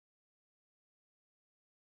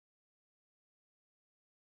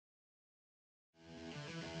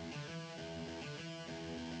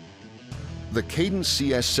The Cadence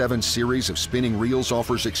CS7 series of spinning reels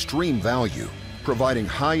offers extreme value, providing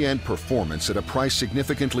high-end performance at a price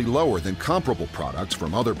significantly lower than comparable products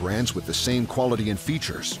from other brands with the same quality and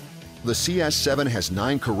features. The CS7 has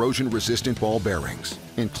 9 corrosion-resistant ball bearings,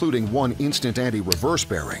 including 1 instant anti-reverse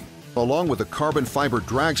bearing, along with a carbon fiber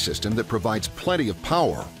drag system that provides plenty of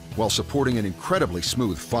power while supporting an incredibly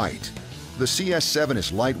smooth fight. The CS7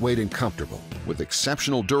 is lightweight and comfortable, with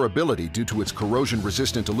exceptional durability due to its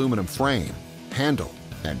corrosion-resistant aluminum frame, handle,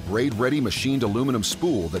 and braid-ready machined aluminum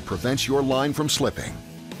spool that prevents your line from slipping.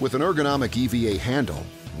 With an ergonomic EVA handle,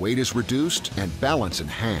 weight is reduced and balance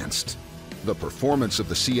enhanced. The performance of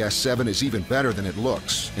the CS7 is even better than it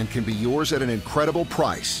looks and can be yours at an incredible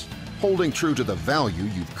price, holding true to the value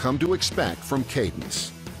you've come to expect from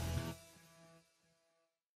Cadence.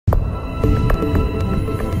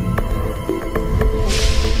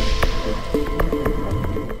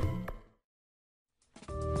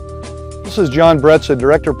 This is John Bretza,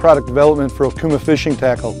 Director of Product Development for Okuma Fishing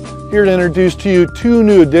Tackle, here to introduce to you 2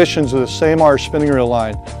 new additions of the Ceymar spinning reel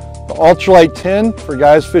line. The Ultralight 10 for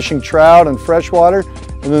guys fishing trout and freshwater,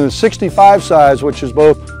 and then the 65 size, which is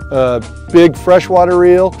both a big freshwater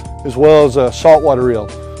reel as well as a saltwater reel.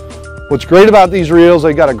 What's great about these reels,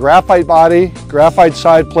 they've got a graphite body, graphite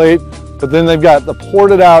side plate, but then they've got the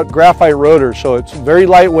ported out graphite rotor, so it's very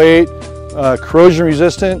lightweight, corrosion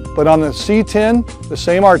resistant. But on the C10, the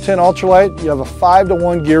Ceymar 10 Ultralight, you have a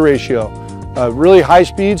 5-to-1 gear ratio. Really high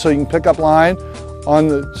speed, so you can pick up line. On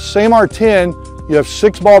the Ceymar 10, you have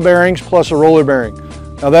 6 ball bearings plus a roller bearing.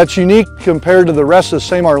 Now that's unique compared to the rest of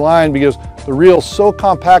the Ceymar line because the reel is so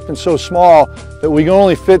compact and so small that we can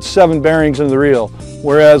only fit 7 bearings in the reel,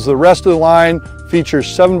 whereas the rest of the line features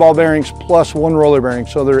 7 ball bearings plus 1 roller bearing,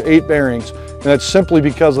 so there are 8 bearings, and that's simply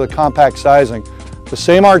because of the compact sizing. The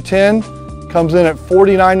Ceymar 10 comes in at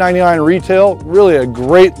 $49.99 retail, really a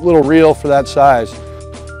great little reel for that size.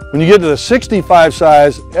 When you get to the 65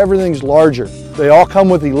 size, everything's larger. They all come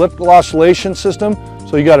with elliptical oscillation system,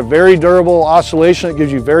 so you got a very durable oscillation that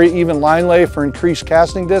gives you very even line lay for increased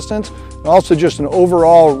casting distance, and also just an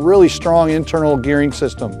overall really strong internal gearing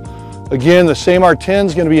system. Again, the Ceymar 10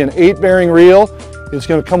 is going to be an 8 bearing reel. It's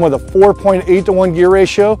going to come with a 4.8-to-1 gear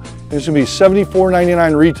ratio, and it's going to be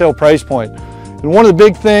 $74.99 retail price point. And one of the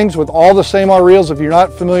big things with all the Ceymar reels, if you're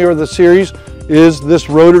not familiar with the series, is this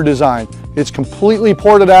rotor design. It's completely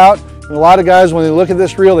ported out, and a lot of guys, when they look at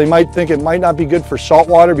this reel, they might think it might not be good for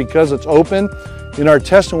saltwater because it's open. In our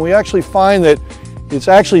testing, we actually find that it's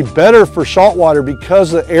actually better for saltwater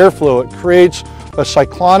because of the airflow. It creates a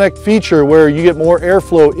cyclonic feature where you get more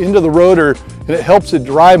airflow into the rotor and it helps it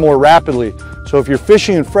dry more rapidly. So if you're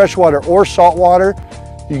fishing in freshwater or saltwater,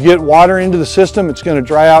 you get water into the system, it's going to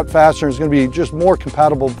dry out faster, and it's going to be just more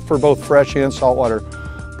compatible for both fresh and saltwater.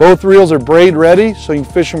 Both reels are braid ready, so you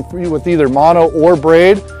can fish them with either mono or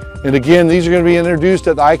braid. And again, these are going to be introduced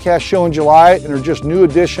at the ICAST show in July and are just new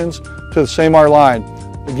additions to the Ceymar line.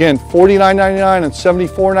 Again, $49.99 and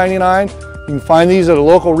 $74.99. You can find these at a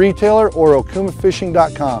local retailer or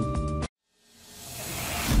okumafishing.com.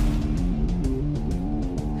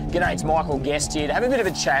 G'day, it's Michael Guest here to have a bit of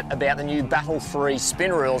a chat about the new Battle III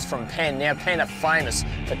spin reels from Penn. Now, Penn are famous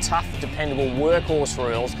for tough, dependable workhorse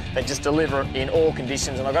reels that just deliver in all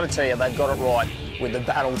conditions, and I've got to tell you, they've got it right with the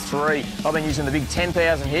Battle III. I've been using the big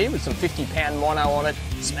 10,000 here with some 50-pound mono on it,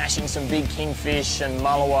 smashing some big kingfish and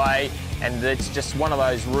mulloway, and it's just one of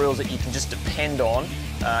those reels that you can just depend on,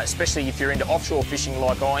 especially if you're into offshore fishing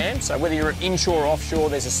like I am. So whether you're inshore or offshore,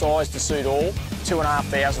 there's a size to suit all,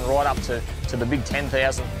 2,500 right up to the big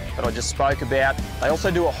 10,000 that I just spoke about. They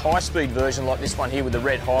also do a high-speed version like this one here with the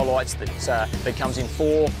red highlights that comes in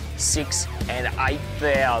 4, 6 and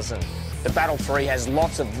 8,000. The Battle III has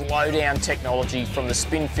lots of low-down technology from the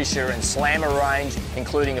Spinfisher and Slammer range,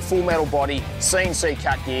 including a full metal body, CNC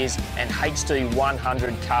cut gears and HD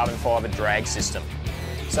 100 carbon fibre drag system.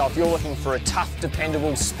 So if you're looking for a tough,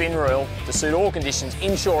 dependable spin reel to suit all conditions,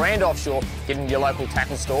 inshore and offshore, get into your local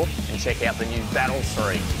tackle store and check out the new Battle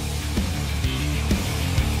III.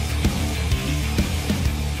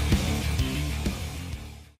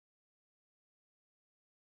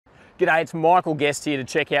 G'day, it's Michael Guest here to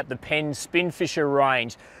check out the Penn Spinfisher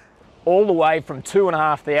range. All the way from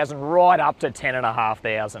 2,500 right up to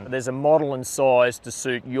 10,500. There's a model and size to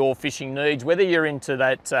suit your fishing needs, whether you're into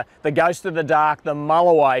that, the Ghost of the Dark, the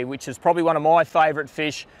mulloway, which is probably one of my favourite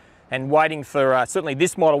fish, and waiting for certainly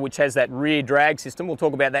this model, which has that rear drag system. We'll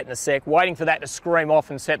talk about that in a sec. Waiting for that to scream off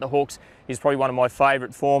and set the hooks is probably one of my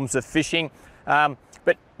favourite forms of fishing.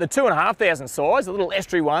 But the 2,500 size, the little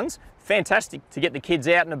estuary ones, fantastic to get the kids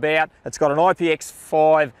out and about. It's got an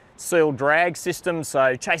IPX5 sealed drag system,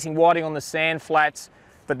 so chasing whiting on the sand flats,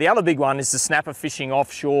 But the other big one is the snapper fishing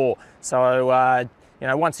offshore. So, you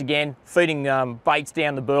know, once again, feeding baits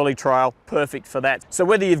down the burley trail, perfect for that. So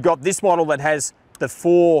whether you've got this model that has the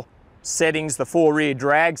 4 settings, the 4 rear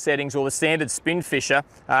drag settings, or the standard Spinfisher,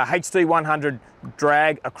 HT 100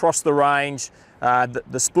 drag across the range,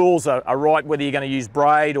 the spools are right whether you're going to use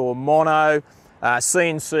braid or mono,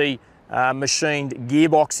 CNC machined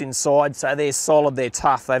gearbox inside, so they're solid, they're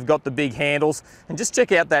tough, they've got the big handles. And just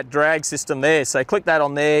check out that drag system there. So click that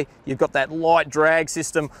on there, you've got that light drag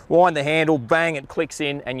system, wind the handle, bang, it clicks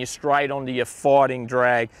in and you're straight onto your fighting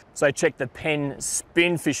drag. So check the Penn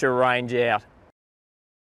Spinfisher range out.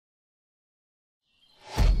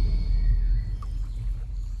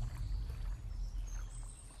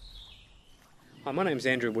 Hi, my name's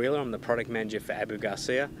Andrew Wheeler. I'm the product manager for Abu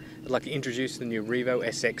Garcia. I'd like to introduce the new Revo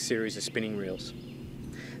SX series of spinning reels.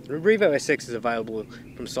 The Revo SX is available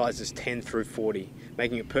from sizes 10 through 40,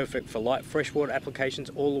 making it perfect for light freshwater applications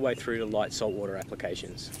all the way through to light saltwater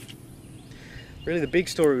applications. Really the big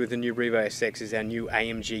story with the new Revo SX is our new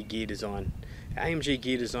AMG gear design. Our AMG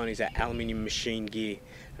gear design is our aluminium machine gear,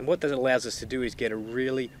 and what that allows us to do is get a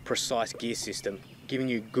really precise gear system, giving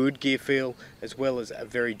you good gear feel as well as a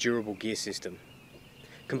very durable gear system.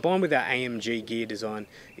 Combined with our AMG gear design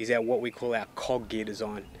is what we call our COG gear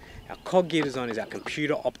design. Our COG gear design is our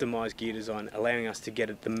computer optimized gear design, allowing us to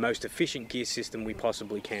get the most efficient gear system we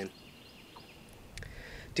possibly can.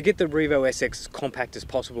 To get the Revo SX as compact as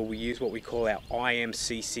possible, we use what we call our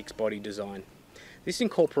IMC6 body design. This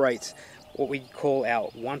incorporates what we call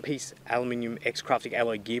our one-piece aluminium X-Craftic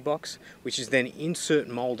alloy gearbox, which is then insert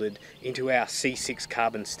molded into our C6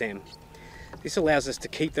 carbon stem. This allows us to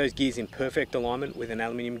keep those gears in perfect alignment with an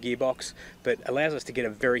aluminium gearbox, but allows us to get a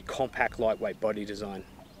very compact, lightweight body design.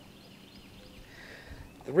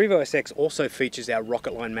 The Revo SX also features our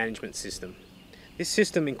rocket line management system. This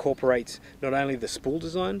system incorporates not only the spool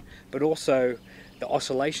design, but also the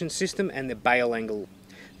oscillation system and the bail angle.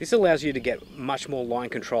 This allows you to get much more line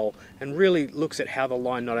control and really looks at how the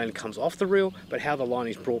line not only comes off the reel, but how the line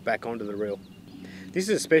is brought back onto the reel. This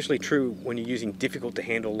is especially true when you're using difficult to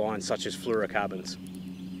handle lines such as fluorocarbons.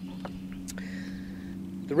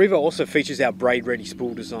 The Revo also features our braid ready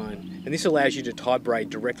spool design, and this allows you to tie braid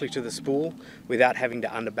directly to the spool without having to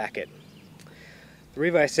underback it. The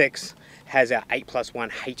Revo SX has our 8+1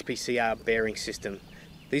 HPCR bearing system.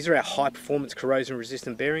 These are our high performance corrosion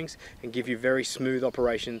resistant bearings and give you very smooth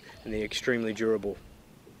operation, and they're extremely durable.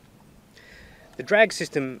 The drag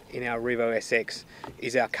system in our Revo SX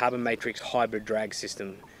is our carbon matrix hybrid drag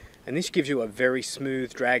system, and this gives you a very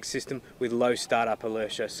smooth drag system with low startup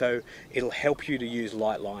inertia, so it'll help you to use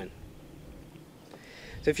light line.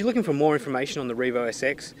 So if you're looking for more information on the Revo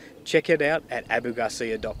SX, check it out at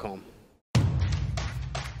abugarcia.com.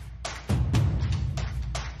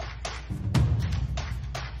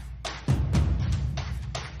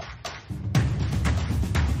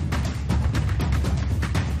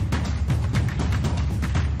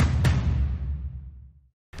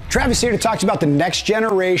 Travis here to talk to you about the next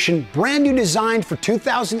generation, brand new design for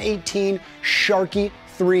 2018 Sharky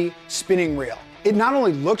 3 spinning reel. It not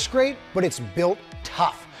only looks great, but it's built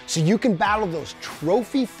tough, so you can battle those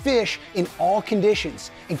trophy fish in all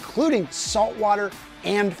conditions, including saltwater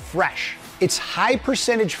and fresh. Its high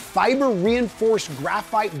percentage fiber reinforced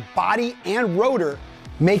graphite body and rotor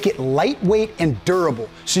make it lightweight and durable,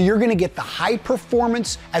 so you're gonna get the high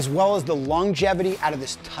performance as well as the longevity out of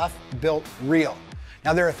this tough built reel.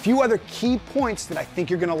 Now there are a few other key points that I think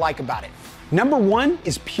you're gonna like about it. Number one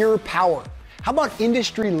is pure power. How about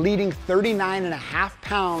industry-leading 39.5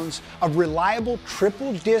 pounds of reliable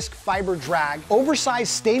triple disc fiber drag,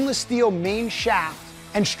 oversized stainless steel main shaft,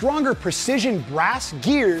 and stronger precision brass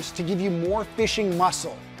gears to give you more fishing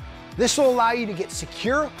muscle. This will allow you to get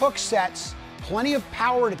secure hook sets, plenty of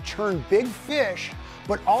power to turn big fish,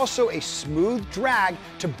 but also a smooth drag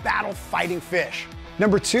to battle fighting fish.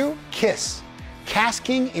 Number two, KISS.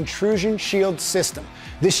 KastKing Intrusion Shield System.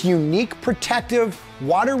 This unique, protective,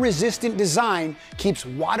 water-resistant design keeps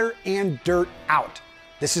water and dirt out.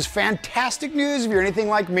 This is fantastic news if you're anything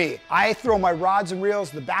like me. I throw my rods and reels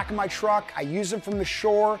in the back of my truck. I use them from the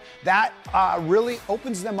shore. That really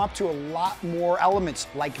opens them up to a lot more elements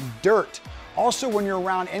like dirt. Also, when you're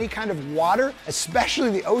around any kind of water, especially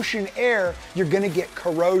the ocean air, you're gonna get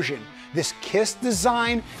corrosion. This KISS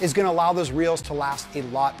design is gonna allow those reels to last a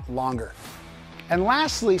lot longer. And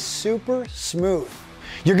lastly, super smooth.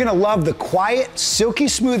 You're gonna love the quiet, silky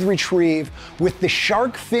smooth retrieve with the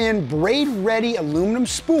shark fin braid-ready aluminum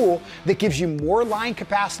spool that gives you more line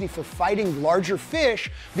capacity for fighting larger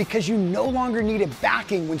fish because you no longer need a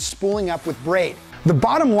backing when spooling up with braid. The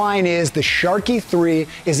bottom line is the Sharky 3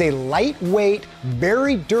 is a lightweight,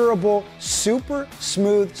 very durable, super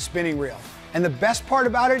smooth spinning reel. And the best part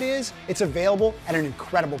about it is it's available at an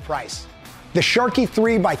incredible price. The Sharky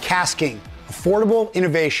 3 by KastKing, affordable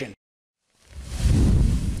innovation.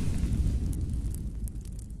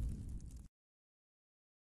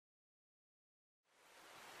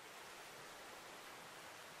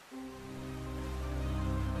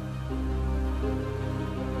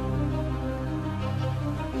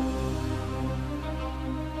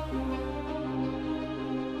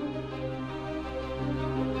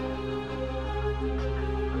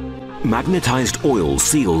 Magnetized oil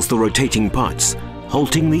seals the rotating parts,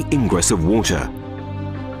 halting the ingress of water.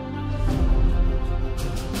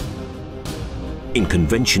 In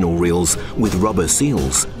conventional reels with rubber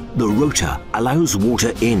seals, the rotor allows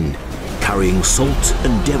water in, carrying salt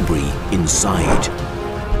and debris inside.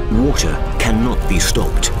 Water cannot be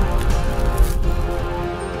stopped.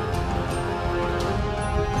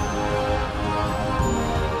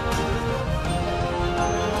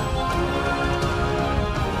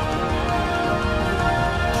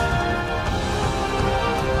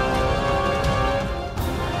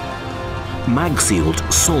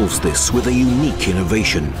 MagSealed solves this with a unique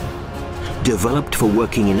innovation. Developed for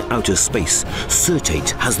working in outer space,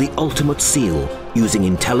 Certate has the ultimate seal using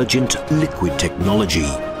intelligent liquid technology.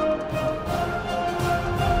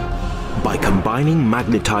 By combining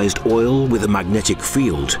magnetized oil with a magnetic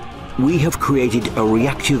field, we have created a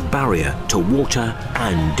reactive barrier to water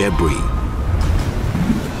and debris.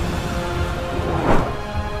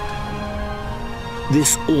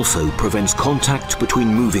 This also prevents contact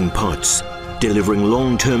between moving parts, delivering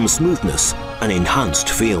long-term smoothness and enhanced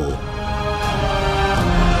feel.